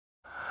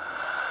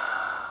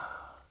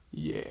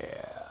Yeah.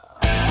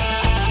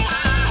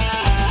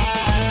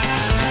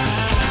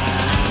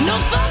 No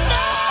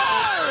thunder,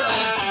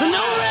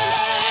 no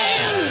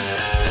rain,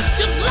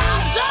 just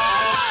laughter,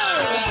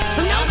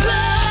 no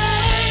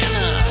pain.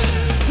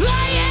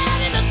 Playing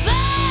in the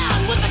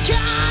sand with the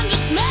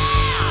kindest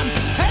man,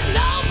 and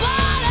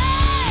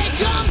nobody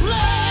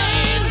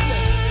complains.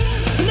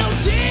 No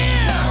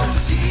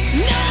tears,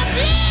 no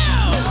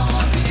abuse,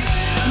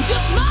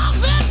 just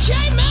Marvin K.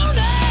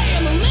 Mooney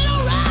and the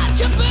little red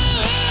caboose.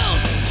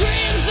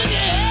 Dreams in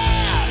your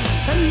head,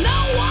 and no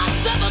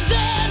one's ever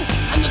dead,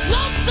 and there's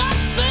no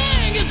such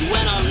thing as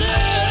win or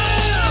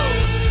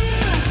lose.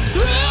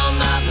 Through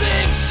my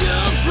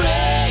picture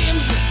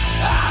frames,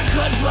 I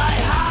could fly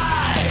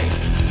high.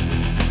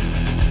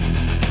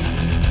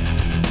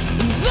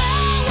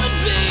 There would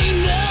be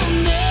no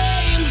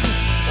names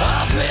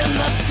up in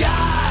the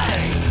sky.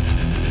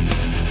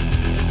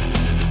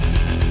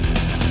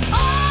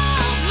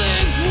 All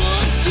things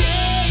would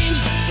change.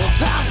 We're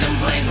passing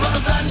planes by the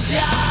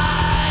sunshine.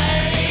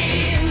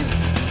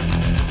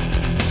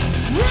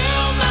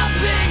 Through my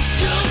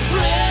picture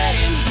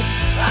frames,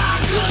 I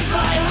could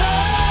fly high.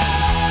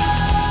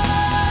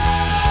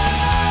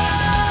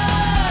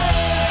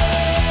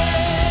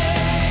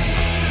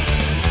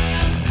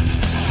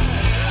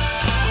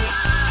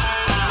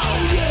 Oh,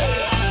 yeah.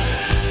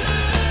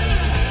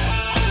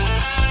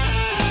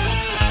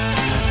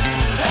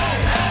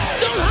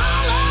 Don't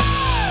holler,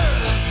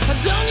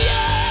 don't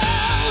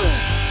yell.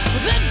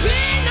 There'd be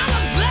none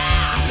of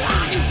that,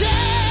 I can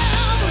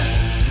tell.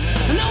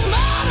 No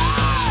matter,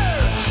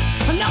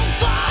 no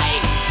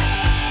fights,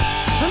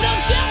 no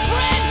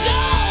Jeffrey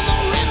Dahmer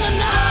or in the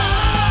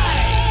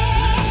night.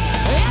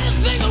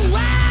 Anything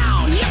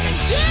around you can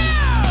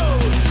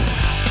choose.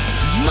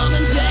 Mom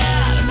and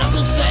Dad and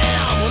Uncle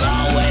Sam will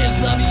always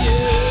love you.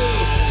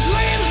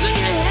 Dreams in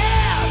your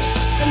head,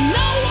 and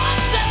no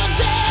one's ever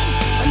dead,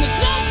 and there's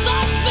no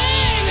such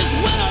thing as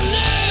win or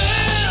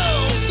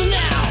lose. So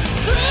now,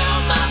 through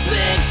my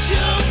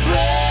picture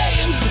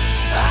frames,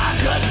 I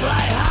could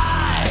fly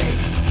high.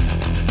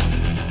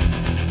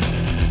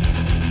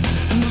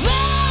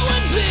 There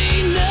would be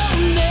no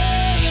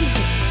names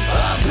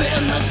up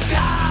in the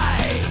sky.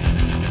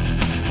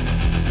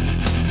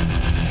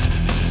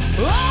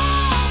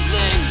 All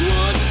things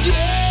would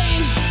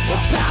change.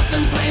 We're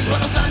passing planes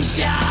with the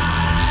sunshine.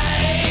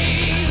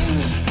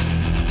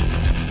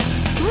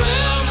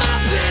 Through my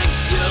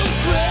picture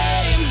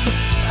frames,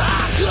 I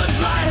could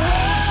fly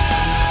high.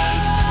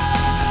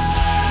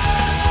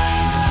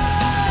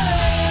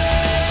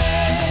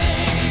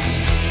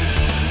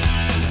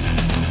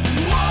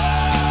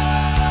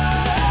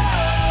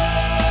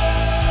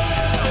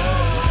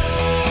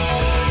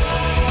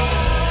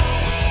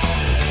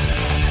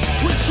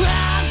 With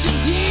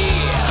tragedy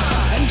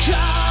and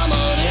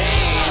comedy,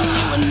 and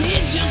you and me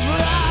just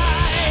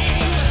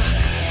right.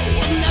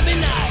 Wouldn't that be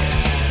nice?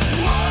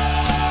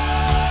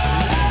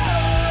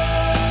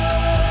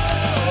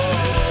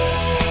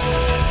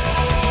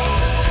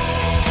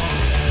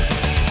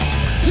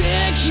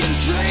 Pick your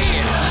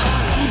dream,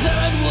 and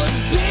there it would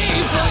be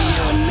for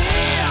you and me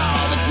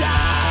all the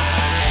time.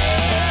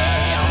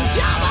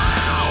 Come on!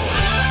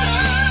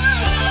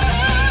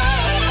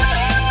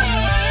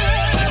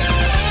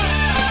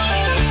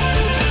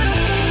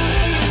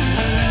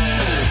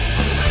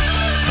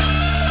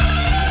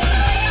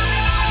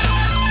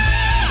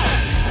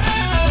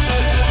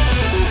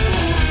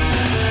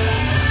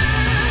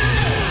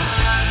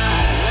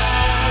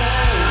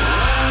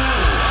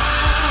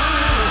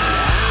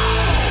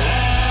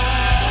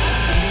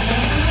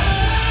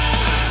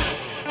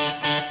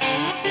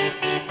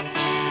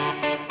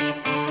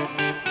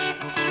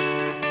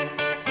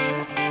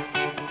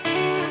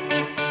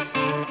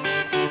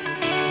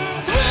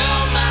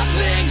 Through my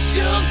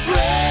picture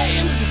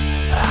frames,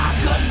 I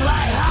could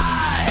fly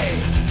high.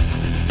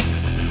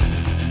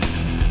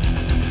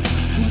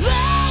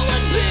 There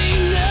would be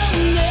no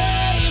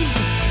names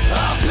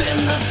up in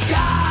the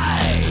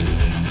sky.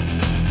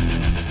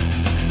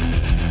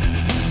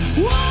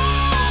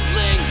 All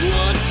things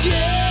would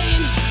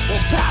change.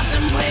 We're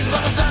passing planes by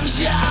the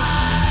sunshine.